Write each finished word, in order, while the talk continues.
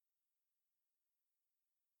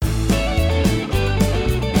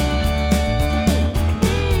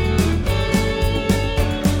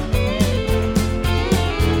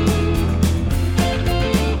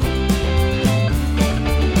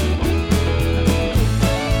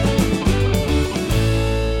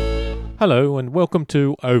Hello and welcome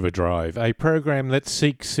to Overdrive, a program that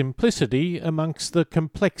seeks simplicity amongst the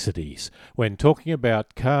complexities when talking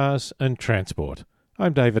about cars and transport.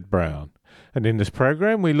 I'm David Brown, and in this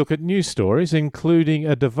program we look at news stories including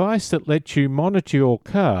a device that lets you monitor your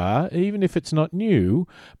car, even if it's not new,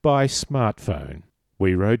 by smartphone.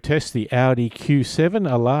 We road test the Audi Q7,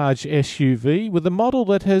 a large SUV with a model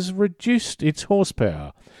that has reduced its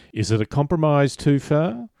horsepower. Is it a compromise too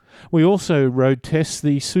far? We also road test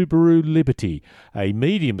the Subaru Liberty, a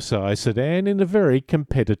medium-sized sedan in a very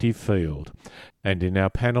competitive field. And in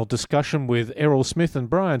our panel discussion with Errol Smith and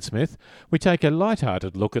Brian Smith, we take a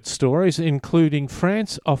light-hearted look at stories including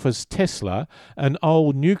France offers Tesla an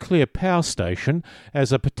old nuclear power station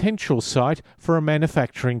as a potential site for a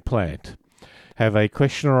manufacturing plant. Have a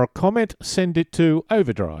question or a comment? Send it to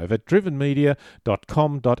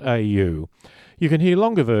overdrive@drivenmedia.com.au. You can hear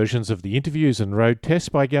longer versions of the interviews and road tests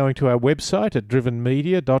by going to our website at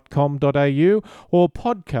drivenmedia.com.au or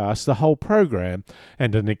podcast the whole program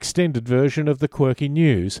and an extended version of the quirky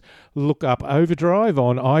news. Look up Overdrive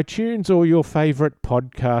on iTunes or your favourite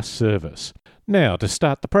podcast service. Now, to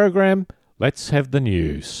start the program, let's have the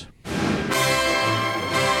news.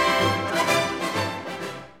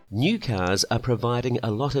 New cars are providing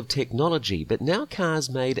a lot of technology, but now cars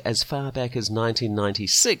made as far back as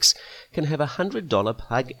 1996 can have a $100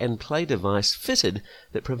 plug-and-play device fitted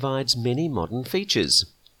that provides many modern features.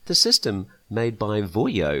 The system, made by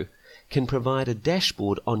Voyo, can provide a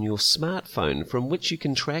dashboard on your smartphone from which you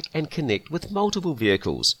can track and connect with multiple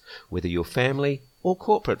vehicles, whether your family or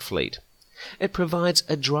corporate fleet. It provides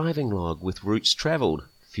a driving log with routes travelled,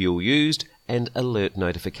 fuel used, and alert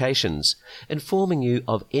notifications, informing you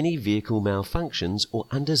of any vehicle malfunctions or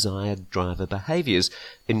undesired driver behaviours,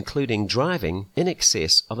 including driving in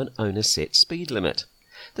excess of an owner-set speed limit.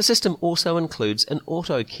 The system also includes an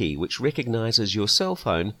auto key which recognises your cell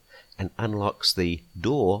phone and unlocks the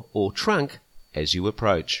door or trunk as you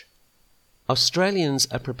approach. Australians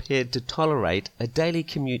are prepared to tolerate a daily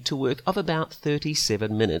commute to work of about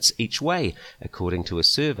 37 minutes each way, according to a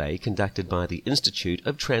survey conducted by the Institute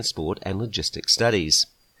of Transport and Logistics Studies.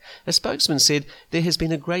 A spokesman said there has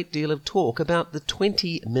been a great deal of talk about the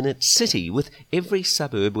 20-minute city with every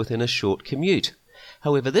suburb within a short commute.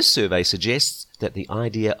 However, this survey suggests that the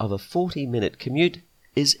idea of a 40-minute commute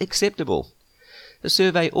is acceptable. The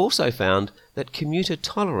survey also found that commuter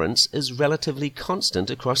tolerance is relatively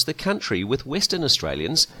constant across the country, with Western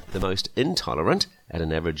Australians the most intolerant at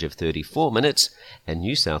an average of 34 minutes and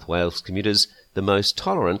New South Wales commuters the most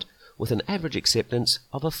tolerant with an average acceptance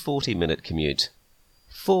of a 40-minute commute.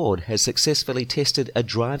 Ford has successfully tested a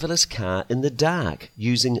driverless car in the dark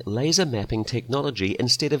using laser mapping technology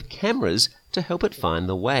instead of cameras to help it find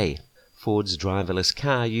the way. Ford's driverless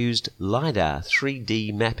car used LiDAR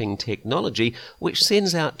 3D mapping technology, which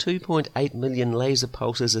sends out 2.8 million laser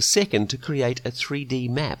pulses a second to create a 3D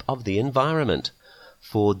map of the environment.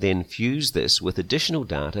 Ford then fused this with additional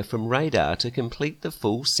data from radar to complete the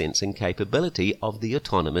full sensing capability of the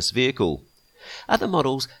autonomous vehicle. Other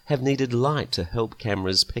models have needed light to help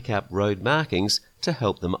cameras pick up road markings to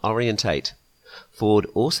help them orientate. Ford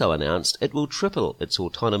also announced it will triple its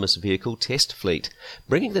autonomous vehicle test fleet,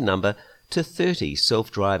 bringing the number to 30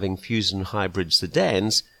 self-driving Fusion hybrid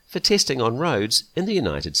sedans for testing on roads in the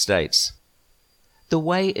United States. The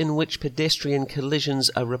way in which pedestrian collisions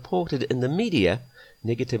are reported in the media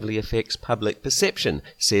negatively affects public perception,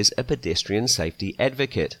 says a pedestrian safety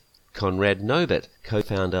advocate. Conrad Nobet,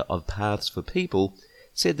 co-founder of Paths for People,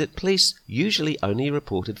 said that police usually only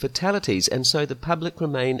reported fatalities, and so the public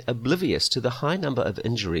remain oblivious to the high number of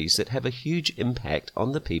injuries that have a huge impact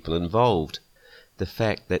on the people involved. The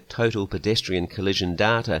fact that total pedestrian collision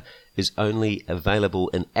data is only available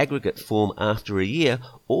in aggregate form after a year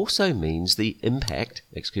also means the impact,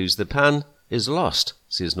 excuse the pun, is lost,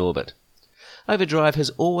 says Norbert. Overdrive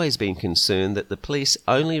has always been concerned that the police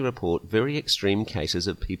only report very extreme cases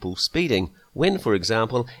of people speeding, when, for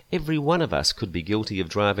example, every one of us could be guilty of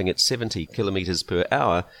driving at 70 km per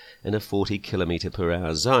hour in a 40 km per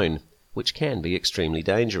hour zone, which can be extremely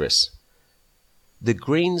dangerous. The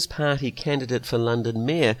Greens Party candidate for London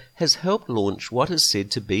Mayor has helped launch what is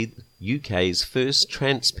said to be UK's first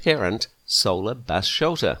transparent solar bus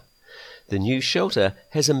shelter. The new shelter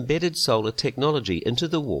has embedded solar technology into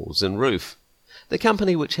the walls and roof. The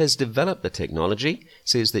company which has developed the technology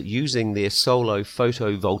says that using their solar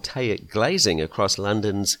photovoltaic glazing across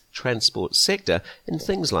London's transport sector in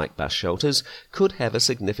things like bus shelters could have a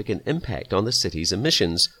significant impact on the city's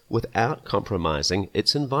emissions without compromising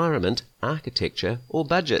its environment, architecture or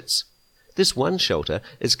budgets. This one shelter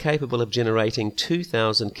is capable of generating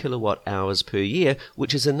 2,000 kilowatt hours per year,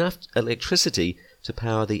 which is enough electricity to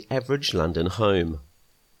power the average London home.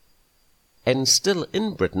 And still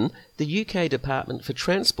in Britain, the UK Department for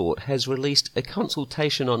Transport has released a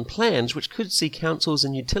consultation on plans which could see councils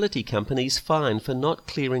and utility companies fined for not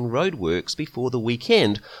clearing roadworks before the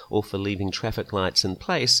weekend or for leaving traffic lights in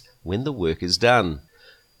place when the work is done.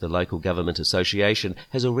 The Local Government Association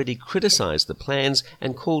has already criticised the plans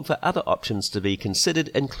and called for other options to be considered,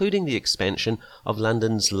 including the expansion of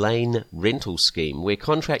London's lane rental scheme, where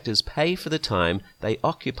contractors pay for the time they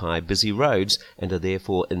occupy busy roads and are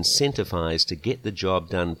therefore incentivised to get the job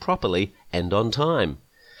done properly and on time.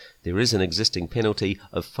 There is an existing penalty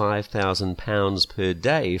of £5,000 per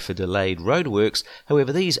day for delayed roadworks.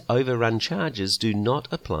 However, these overrun charges do not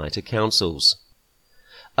apply to councils.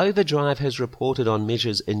 Overdrive has reported on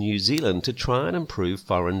measures in New Zealand to try and improve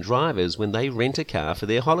foreign drivers when they rent a car for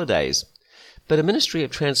their holidays. But a Ministry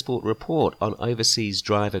of Transport report on overseas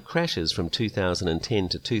driver crashes from 2010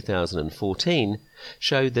 to 2014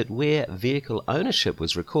 showed that where vehicle ownership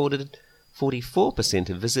was recorded, 44%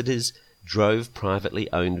 of visitors drove privately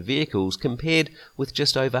owned vehicles, compared with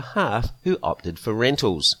just over half who opted for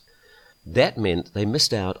rentals. That meant they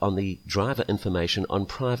missed out on the driver information on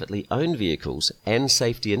privately owned vehicles and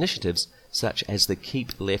safety initiatives such as the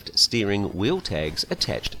Keep Left steering wheel tags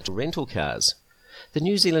attached to rental cars. The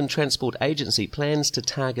New Zealand Transport Agency plans to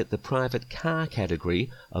target the private car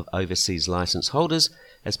category of overseas licence holders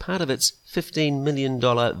as part of its $15 million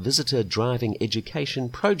visitor driving education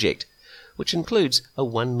project, which includes a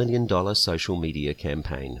 $1 million social media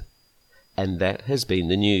campaign. And that has been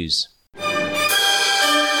the news.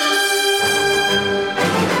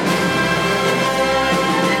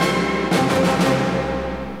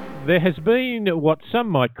 There has been what some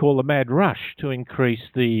might call a mad rush to increase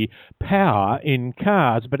the power in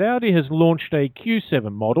cars, but Audi has launched a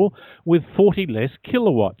Q7 model with 40 less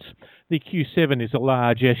kilowatts. The Q7 is a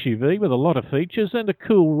large SUV with a lot of features and a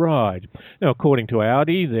cool ride. Now, according to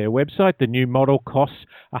Audi, their website, the new model costs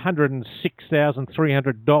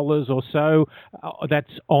 $106,300 or so.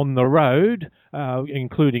 That's on the road,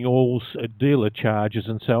 including all dealer charges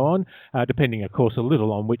and so on, depending, of course, a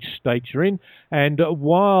little on which state you're in. And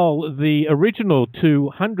while the original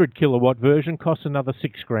 200 kilowatt version costs another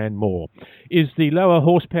 $6,000 more. Is the lower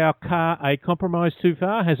horsepower car a compromise too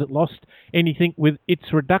far? Has it lost anything with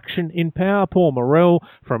its reduction in power? Paul Morell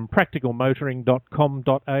from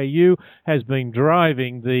practicalmotoring.com.au has been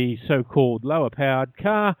driving the so-called lower-powered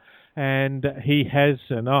car, and he has,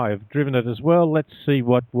 and I have driven it as well. Let's see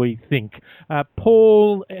what we think.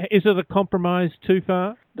 Paul, is it a compromise too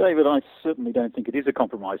far? David, I certainly don't think it is a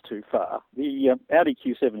compromise too far. The Audi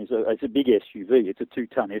Q7 is a big SUV. It's a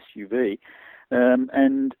 2-ton SUV.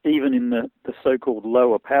 And even in the so-called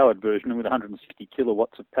lower-powered version with 160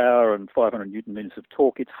 kilowatts of power and 500 newton-meters of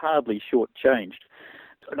torque, it's hardly short-changed.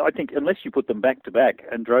 And I think unless you put them back-to-back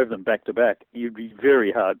and drove them back-to-back, you'd be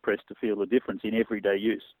very hard-pressed to feel the difference in everyday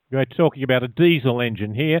use. We're talking about a diesel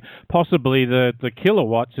engine here. Possibly the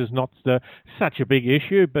kilowatts is not such a big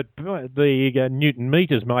issue, but the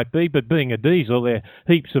newton-meters might be. But being a diesel, there are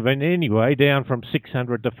heaps of it anyway, down from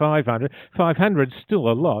 600 to 500. 500 is still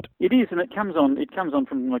a lot. It is, and it comes on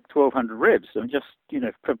from like 1,200 revs. And just,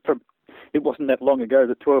 it wasn't that long ago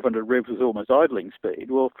that 1,200 revs was almost idling speed.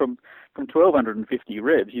 Well, from 1,250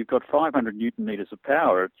 revs, you've got 500 newton meters of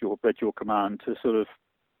power at your command to sort of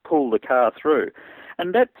pull the car through,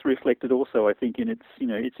 and that's reflected also, I think, in its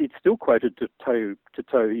it's still quoted to tow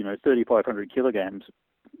 3,500 kilograms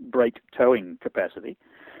brake towing capacity.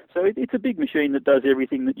 So it's a big machine that does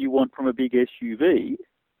everything that you want from a big SUV,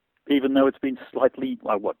 even though it's been slightly,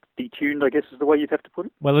 detuned, I guess is the way you'd have to put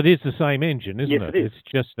it. Well, it is the same engine, isn't it? Yes, it is. It's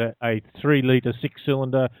just a 3-litre,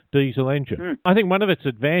 6-cylinder diesel engine. I think one of its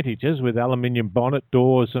advantages with aluminium bonnet,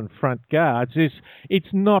 doors and front guards is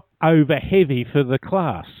it's not over-heavy for the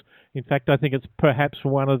class. In fact, I think it's perhaps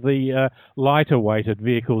one of the lighter-weighted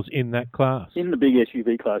vehicles in that class. In the big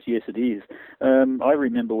SUV class, yes, it is. I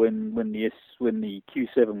remember when the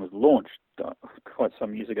Q7 was launched, quite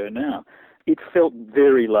some years ago now, it felt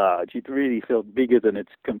very large. It really felt bigger than its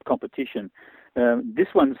competition. This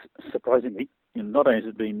one's, surprisingly, not only has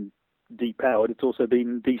it been depowered, it's also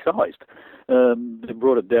been desized. They've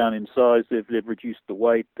brought it down in size. They've reduced the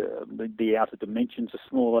weight. The outer dimensions are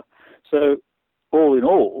smaller. So all in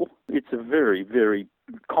all, it's a very, very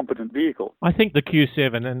competent vehicle. I think the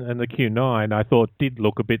Q7 and the Q9, I thought, did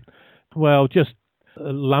look a bit, just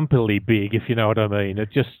lumpily big, if you know what I mean. It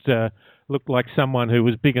just looked like someone who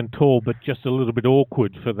was big and tall but just a little bit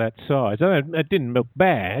awkward for that size. It didn't look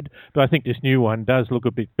bad, but I think this new one does look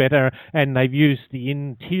a bit better, and they've used the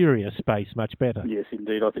interior space much better. Yes,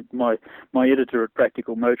 indeed. I think my editor at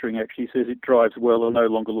Practical Motoring actually says it drives well and no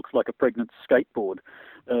longer looks like a pregnant skateboard.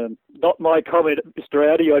 Not my comment, Mr.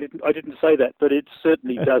 Audi. I didn't say that, but it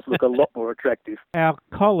certainly does look a lot more attractive. Our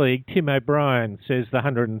colleague Tim O'Brien says the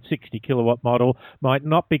 160 kilowatt model might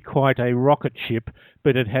not be quite a rocket ship,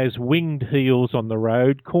 but it has winged heels on the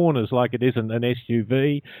road, corners like it isn't an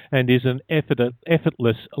SUV, and is an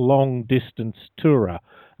effortless long-distance tourer.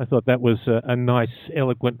 I thought that was a nice,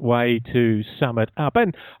 eloquent way to sum it up.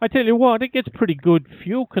 And I tell you what, it gets pretty good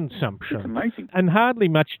fuel consumption. It's amazing. And hardly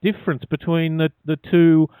much difference between the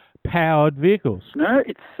two powered vehicles. No,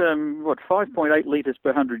 it's, 5.8 litres per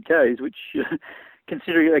 100 Ks, which,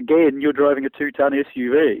 considering, again, you're driving a 2-ton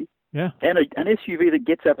SUV. Yeah. And an SUV that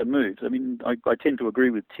gets up and moves. I mean, I tend to agree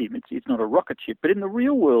with Tim. It's not a rocket ship, but in the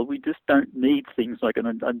real world, we just don't need things like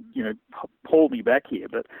haul me back here,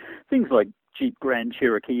 but things like Jeep Grand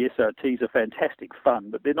Cherokee SRTs are fantastic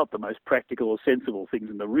fun, but they're not the most practical or sensible things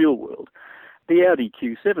in the real world. The Audi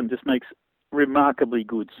Q7 just makes remarkably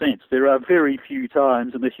good sense. There are very few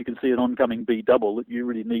times, unless you can see an oncoming B double, that you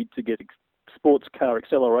really need to get sports car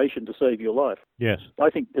acceleration to save your life. Yes. I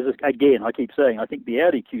think, again, I keep saying, I think the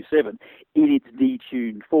Audi Q7, in its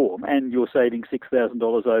detuned form, and you're saving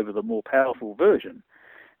 $6,000 over the more powerful version,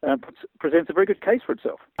 presents a very good case for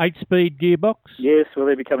itself. 8-speed gearbox? Yes, well,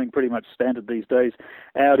 they're becoming pretty much standard these days.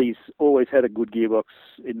 Audi's always had a good gearbox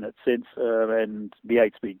in that sense, and the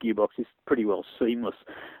 8-speed gearbox is pretty well seamless.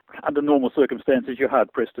 Under normal circumstances, you're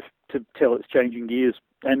hard-pressed to tell it's changing gears,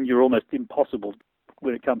 and you're almost impossible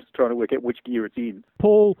when it comes to trying to work out which gear it's in.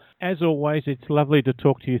 Paul, as always, it's lovely to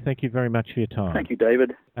talk to you. Thank you very much for your time. Thank you,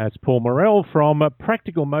 David. That's Paul Morell from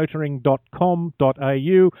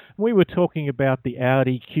practicalmotoring.com.au. We were talking about the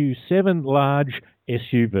Audi Q7 large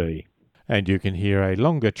SUV. And you can hear a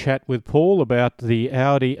longer chat with Paul about the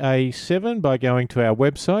Audi A7 by going to our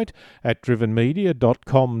website at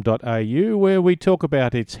drivenmedia.com.au, where we talk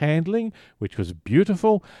about its handling, which was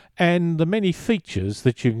beautiful, and the many features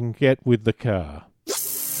that you can get with the car.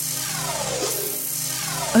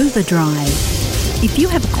 Overdrive. If you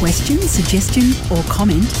have a question, suggestion or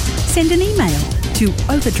comment, send an email to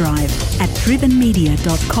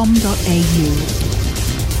overdrive@drivenmedia.com.au.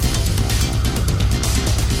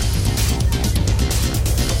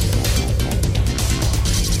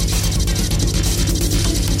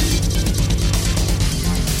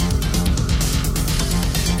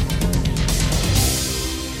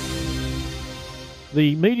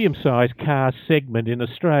 The medium-sized car segment in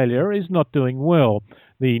Australia is not doing well.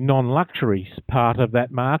 The non-luxury part of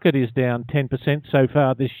that market is down 10% so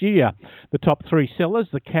far this year. The top three sellers,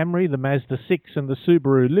 the Camry, the Mazda 6 and the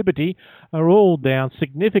Subaru Liberty, are all down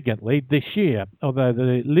significantly this year, although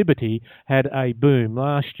the Liberty had a boom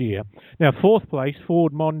last year. Now, fourth place,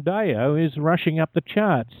 Ford Mondeo, is rushing up the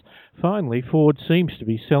charts. Finally, Ford seems to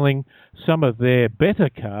be selling some of their better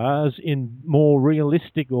cars in more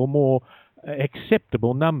realistic or more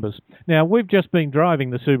acceptable numbers. Now, we've just been driving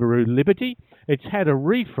the Subaru Liberty. It's had a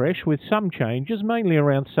refresh with some changes, mainly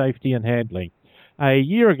around safety and handling. A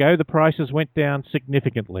year ago, the prices went down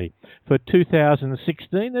significantly. For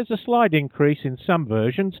 2016, there's a slight increase in some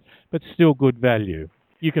versions, but still good value.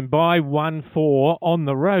 You can buy one for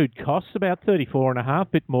on-the-road costs, about $34.50,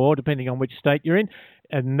 bit more depending on which state you're in.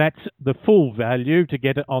 And that's the full value to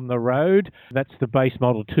get it on the road. That's the base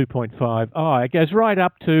model 2.5i. It goes right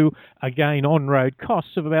up to, again, on-road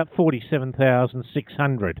costs of about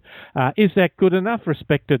 $47,600. Is that good enough?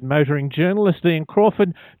 Respected motoring journalist Ian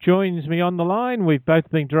Crawford joins me on the line. We've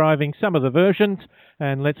both been driving some of the versions,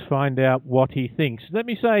 and let's find out what he thinks. Let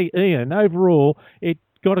me say, Ian, overall, it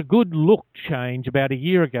got a good look change about a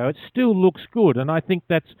year ago. It still looks good, and I think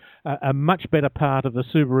that's a much better part of the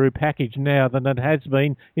Subaru package now than it has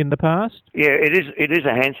been in the past. Yeah, it is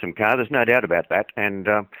a handsome car, there's no doubt about that, and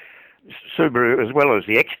Subaru, as well as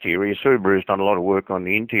the exterior, Subaru's done a lot of work on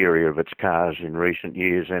the interior of its cars in recent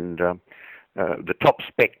years, and the top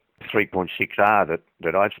spec 3.6R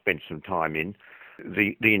that I've spent some time in,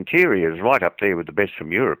 the interior is right up there with the best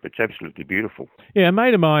from Europe. It's absolutely beautiful. Yeah, a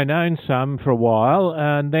mate of mine owned some for a while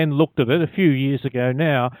and then looked at it a few years ago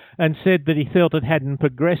now and said that he felt it hadn't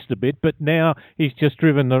progressed a bit, but now he's just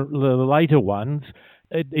driven the later ones.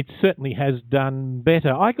 It certainly has done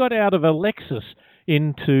better. I got out of a Lexus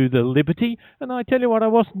into the Liberty, and I tell you what, I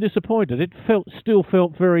wasn't disappointed. It still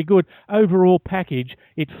felt very good. Overall package,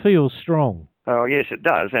 it feels strong. Oh, yes, it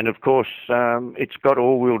does. And, of course, it's got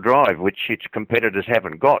all-wheel drive, which its competitors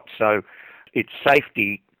haven't got. So its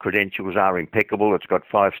safety credentials are impeccable. It's got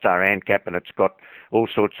 5-star ANCAP, and it's got all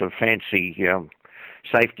sorts of fancy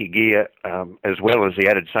safety gear, as well as the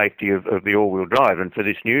added safety of the all-wheel drive. And for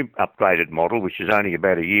this new upgraded model, which is only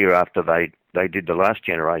about a year after they did the last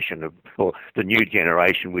generation or the new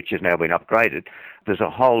generation, which has now been upgraded, there's a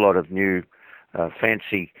whole lot of new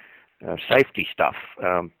fancy safety stuff.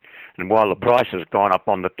 And while the price has gone up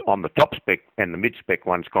on the top spec and the mid-spec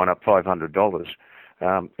one's gone up $500,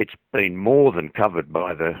 it's been more than covered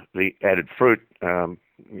by the added fruit, and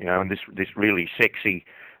this really sexy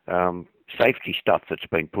safety stuff that's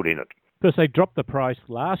been put in it. Because they dropped the price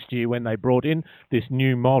last year when they brought in this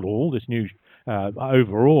new model, this new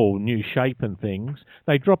overall new shape and things.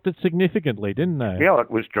 They dropped it significantly, didn't they? Yeah, it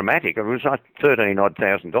was dramatic. It was like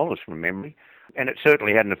 $13,000 from memory. And it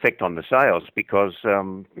certainly had an effect on the sales because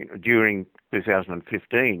during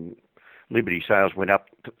 2015, Liberty sales went up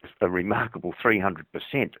a remarkable 300%,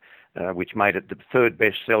 which made it the third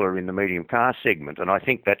best seller in the medium car segment. And I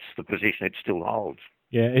think that's the position it still holds.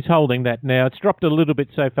 Yeah, it's holding that now. It's dropped a little bit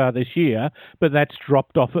so far this year, but that's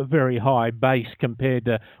dropped off a very high base compared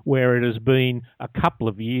to where it has been a couple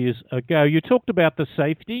of years ago. You talked about the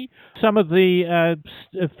safety. Some of the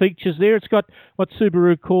features there, it's got what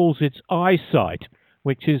Subaru calls its eyesight,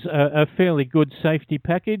 which is a fairly good safety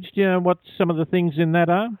package. Do you know what some of the things in that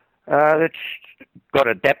are? It's got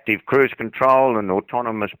adaptive cruise control and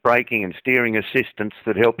autonomous braking and steering assistance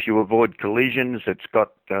that helps you avoid collisions. It's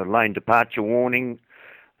got lane departure warning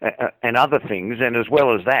and other things. And as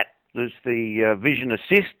well as that, there's the vision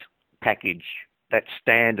assist package that's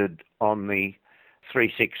standard on the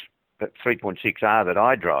 3.6R that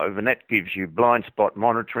I drove, and that gives you blind spot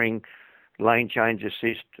monitoring, lane change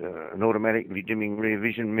assist, an automatically dimming rear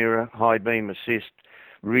vision mirror, high beam assist,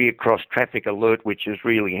 rear cross traffic alert, which is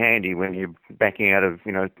really handy when you're backing out of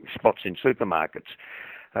spots in supermarkets.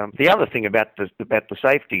 The other thing about the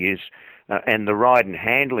safety is, and the ride and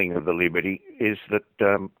handling of the Liberty, is that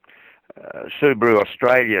Subaru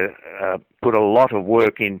Australia put a lot of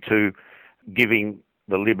work into giving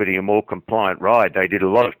the Liberty a more compliant ride. They did a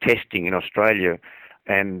lot of testing in Australia,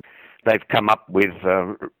 and they've come up with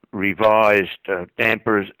revised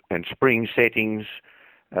dampers and spring settings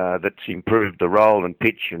that's improved the roll and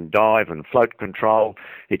pitch and dive and float control.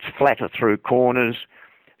 It's flatter through corners.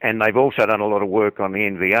 And they've also done a lot of work on the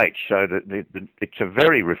NVH, so that it's a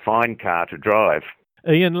very refined car to drive.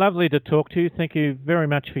 Ian, lovely to talk to you. Thank you very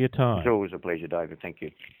much for your time. It's always a pleasure, David. Thank you.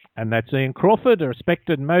 And that's Ian Crawford, a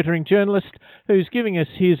respected motoring journalist, who's giving us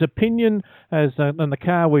his opinion on the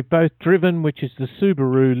car we've both driven, which is the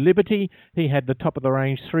Subaru Liberty. He had the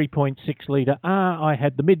top-of-the-range 3.6 litre R. I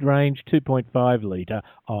had the mid-range 2.5 litre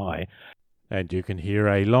I. And you can hear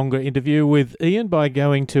a longer interview with Ian by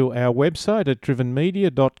going to our website at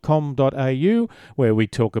drivenmedia.com.au, where we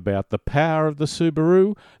talk about the power of the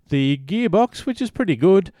Subaru, the gearbox, which is pretty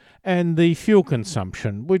good, and the fuel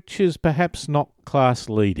consumption, which is perhaps not class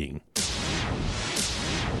leading.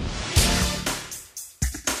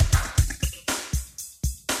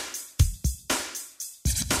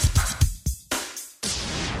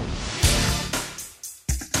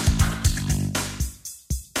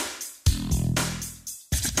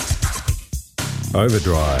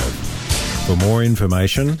 Overdrive. For more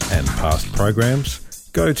information and past programs,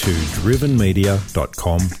 go to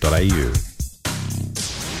drivenmedia.com.au.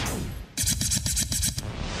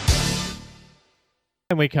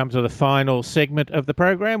 And we come to the final segment of the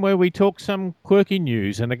program where we talk some quirky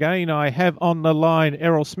news. And again, I have on the line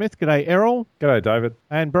Errol Smith. G'day, Errol. G'day, David.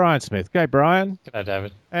 And Brian Smith. G'day, Brian. G'day,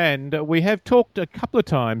 David. And we have talked a couple of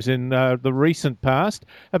times in the recent past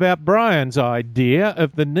about Brian's idea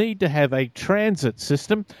of the need to have a transit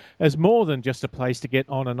system as more than just a place to get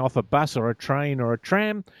on and off a bus or a train or a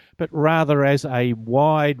tram, but rather as a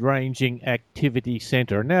wide-ranging activity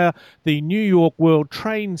centre. Now, the New York World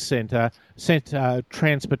Trade Centre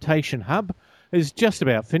Transportation Hub is just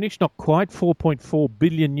about finished, not quite, $4.4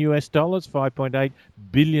 billion US, 5.8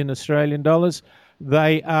 billion Australian dollars.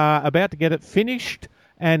 They are about to get it finished,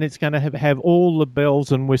 and it's going to have all the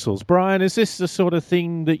bells and whistles. Brian, is this the sort of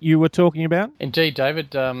thing that you were talking about? Indeed, David.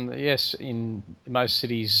 Yes, in most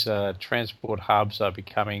cities, transport hubs are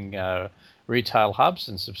becoming retail hubs,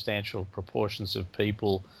 and substantial proportions of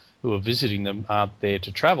people who are visiting them aren't there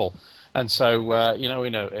to travel. And so,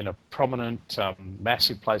 in a prominent,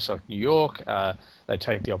 massive place like New York, they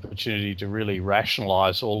take the opportunity to really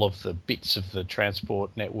rationalise all of the bits of the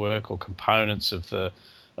transport network or components of the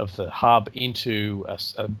hub into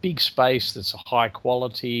a big space that's high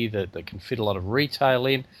quality, that can fit a lot of retail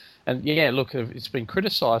in. And yeah, look, it's been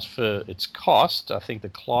criticised for its cost. I think the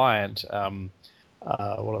client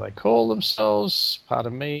what do they call themselves?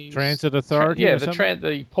 Pardon me. Transit Authority?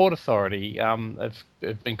 The Port Authority have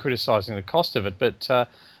been criticising the cost of it. But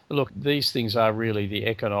look, these things are really the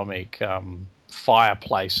economic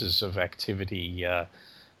fireplaces of activity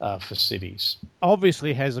for cities.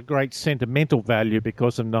 Obviously has a great sentimental value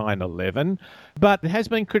because of 9/11, but it has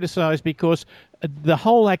been criticised because the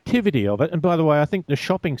whole activity of it, and by the way, I think the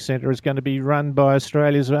shopping centre is going to be run by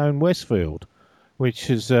Australia's own Westfield, which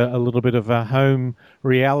is a little bit of a home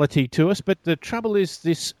reality to us. But the trouble is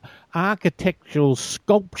this architectural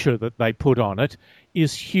sculpture that they put on it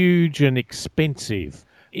is huge and expensive.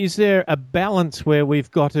 Is there a balance where we've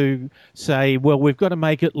got to say, well, we've got to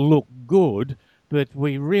make it look good, but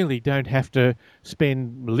we really don't have to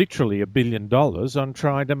spend literally $1 billion on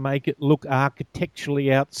trying to make it look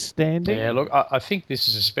architecturally outstanding? Yeah, look, I think this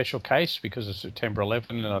is a special case because of September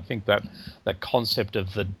 11, and I think that concept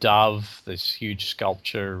of the dove, this huge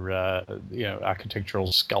sculpture,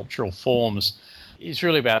 architectural sculptural forms, is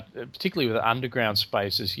really about, particularly with underground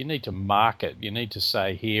spaces, you need to mark it. You need to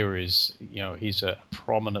say, here's a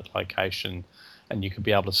prominent location, and you can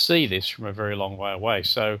be able to see this from a very long way away.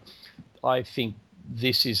 So I think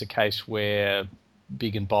this is a case where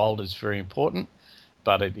big and bold is very important,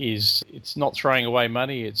 but it's not throwing away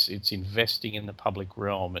money, it's investing in the public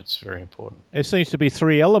realm. It's very important. There seems to be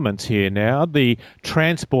three elements here now: the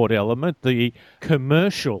transport element, the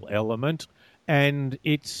commercial element, and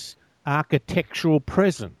its architectural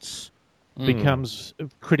presence becomes a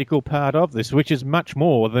critical part of this, which is much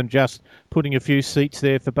more than just putting a few seats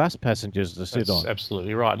there for bus passengers to sit on. That's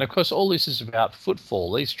absolutely right. And of course, all this is about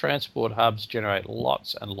footfall. These transport hubs generate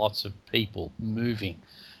lots and lots of people moving,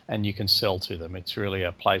 and you can sell to them. It's really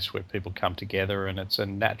a place where people come together, and it's a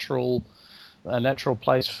natural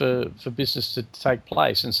place for business to take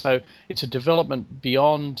place. And so it's a development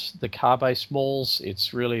beyond the car-based malls.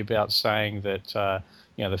 It's really about saying that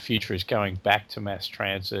the future is going back to mass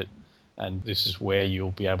transit, and this is where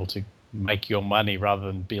you'll be able to make your money rather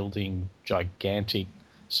than building gigantic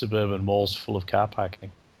suburban malls full of car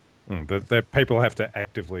parking. That people have to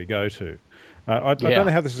actively go to. I don't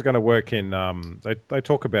know how this is going to work in... They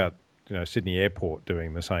talk about Sydney Airport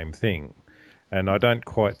doing the same thing, and I don't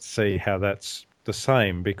quite see how that's the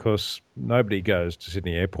same because nobody goes to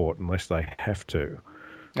Sydney Airport unless they have to.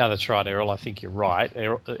 No, that's right, Errol. I think you're right.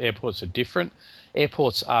 Airports are different.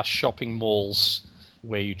 Airports are shopping malls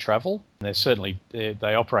where you travel. They're certainly,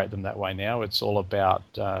 they operate them that way now. It's all about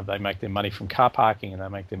they make their money from car parking and they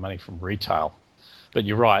make their money from retail. But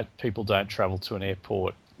you're right, people don't travel to an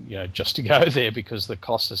airport just to go there because the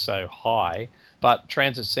costs are so high. But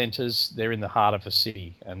transit centres, they're in the heart of a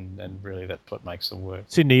city, and really that's what makes them work.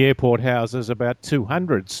 Sydney Airport houses about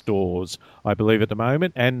 200 stores, I believe, at the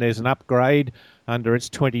moment, and there's an upgrade under its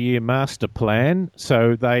 20-year master plan,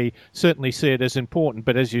 so they certainly see it as important.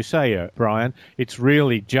 But as you say, Brian, it's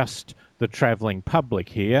really just the travelling public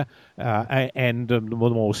here and the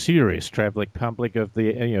more serious travelling public of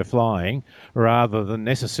the flying, rather than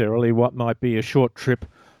necessarily what might be a short trip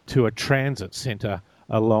to a transit centre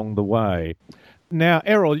along the way. Now,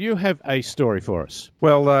 Errol, you have a story for us.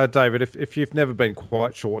 Well, David, if you've never been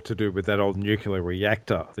quite sure what to do with that old nuclear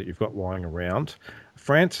reactor that you've got lying around,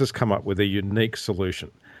 France has come up with a unique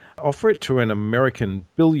solution. Offer it to an American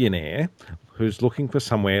billionaire who's looking for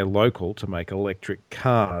somewhere local to make electric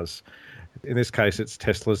cars. In this case, it's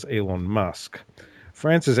Tesla's Elon Musk.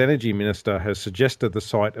 France's energy minister has suggested the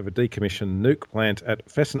site of a decommissioned nuke plant at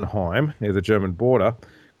Fessenheim, near the German border,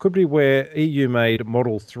 could be where EU-made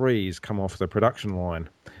Model 3s come off the production line.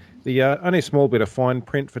 The only a small bit of fine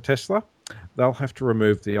print for Tesla, they'll have to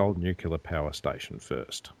remove the old nuclear power station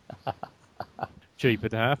first. Cheap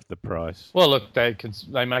at half the price. Well, look, they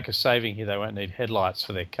make a saving here. They won't need headlights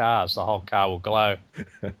for their cars. The whole car will glow.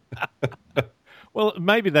 Well,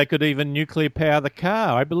 maybe they could even nuclear power the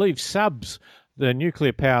car. I believe the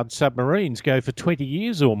nuclear-powered submarines go for 20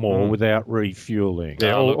 years or more without refuelling.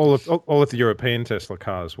 Yeah, all of the European Tesla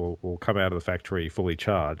cars will come out of the factory fully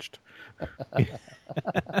charged.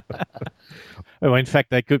 Well, in fact,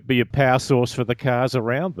 they could be a power source for the cars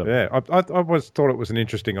around them. Yeah, I always thought it was an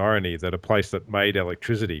interesting irony that a place that made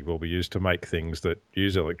electricity will be used to make things that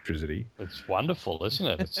use electricity. It's wonderful, isn't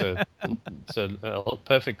it? It's a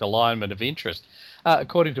perfect alignment of interest.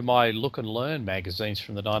 According to my Look and Learn magazines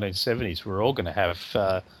from the 1970s, we're all going to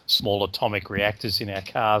have small atomic reactors in our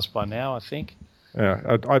cars by now, I think.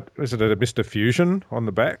 Yeah, is it a Mr. Fusion on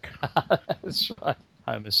the back? That's right,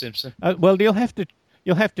 Homer Simpson. Well, you'll have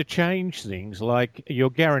to change things, like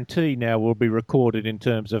your guarantee now will be recorded in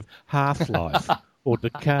terms of half-life or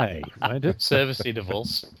decay, won't it? Service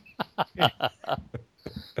intervals.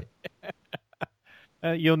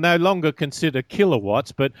 You'll no longer consider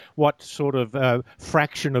kilowatts, but what sort of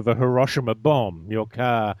fraction of a Hiroshima bomb your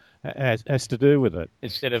car has to do with it.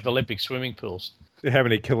 Instead of Olympic swimming pools. How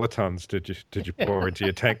many kilotons did you pour into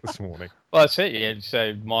your tank this morning? Well, that's it. Yeah,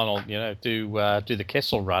 so mine will, do the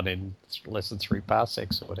Kessel run in less than 3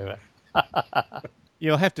 parsecs or whatever.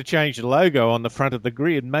 You'll have to change the logo on the front of the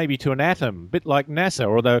grid, maybe to an atom, a bit like NASA,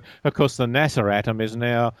 although, of course, the NASA atom is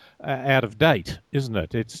now out of date, isn't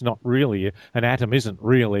it? It's not really, an atom isn't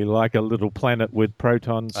really like a little planet with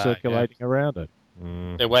protons circulating around it.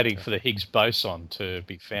 They're waiting for the Higgs boson to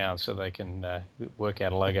be found so they can work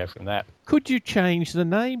out a logo from that. Could you change the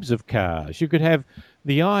names of cars? You could have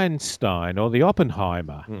the Einstein or the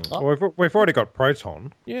Oppenheimer. Well, we've already got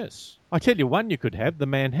Proton. Yes. I tell you one you could have, the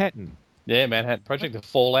Manhattan. Yeah, Manhattan Project, the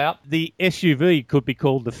Fallout. The SUV could be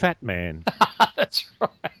called the Fat Man. That's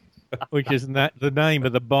right. Which is the name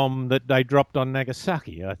of the bomb that they dropped on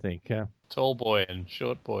Nagasaki, I think. Tall boy and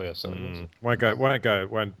short boy or something. Won't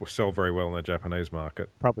sell very well in the Japanese market.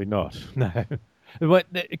 Probably not, no. But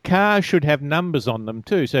cars should have numbers on them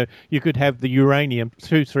too, so you could have the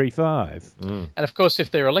uranium-235. And of course,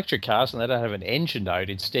 if they're electric cars and they don't have an engine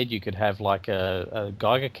note, instead you could have like a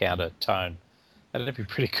Geiger counter tone. That'd be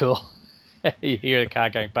pretty cool. You hear a car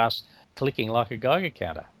going past, clicking like a Geiger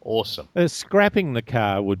counter. Awesome. Scrapping the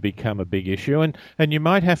car would become a big issue, and you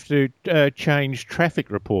might have to change traffic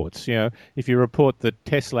reports. If you report that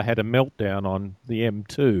Tesla had a meltdown on the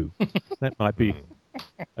M2, that might be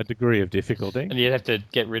a degree of difficulty. And you'd have to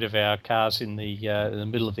get rid of our cars in the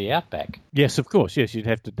middle of the outback. Yes, of course. Yes, you'd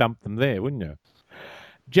have to dump them there, wouldn't you?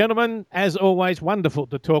 Gentlemen, as always, wonderful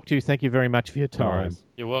to talk to you. Thank you very much for your time. Nice.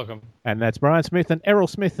 You're welcome. And that's Brian Smith and Errol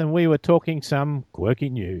Smith, and we were talking some quirky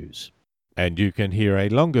news. And you can hear a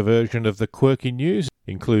longer version of the quirky news,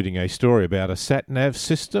 including a story about a sat-nav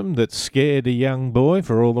system that scared a young boy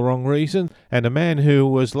for all the wrong reasons, and a man who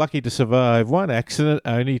was lucky to survive one accident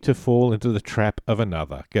only to fall into the trap of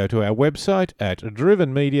another. Go to our website at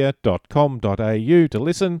drivenmedia.com.au to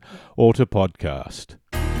listen or to podcast.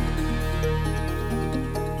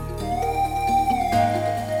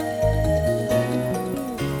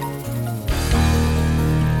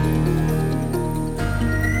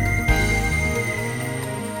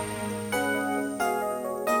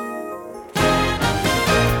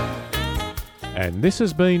 And this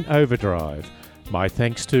has been Overdrive. My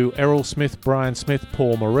thanks to Errol Smith, Brian Smith,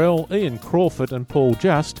 Paul Morell, Ian Crawford and Paul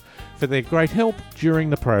Just for their great help during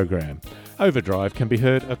the program. Overdrive can be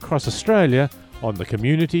heard across Australia on the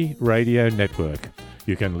Community Radio Network.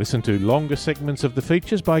 You can listen to longer segments of the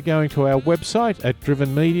features by going to our website at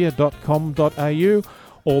drivenmedia.com.au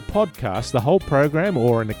or podcast the whole program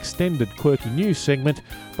or an extended quirky news segment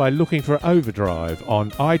by looking for Overdrive on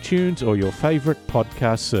iTunes or your favourite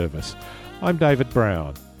podcast service. I'm David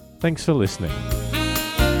Brown. Thanks for listening.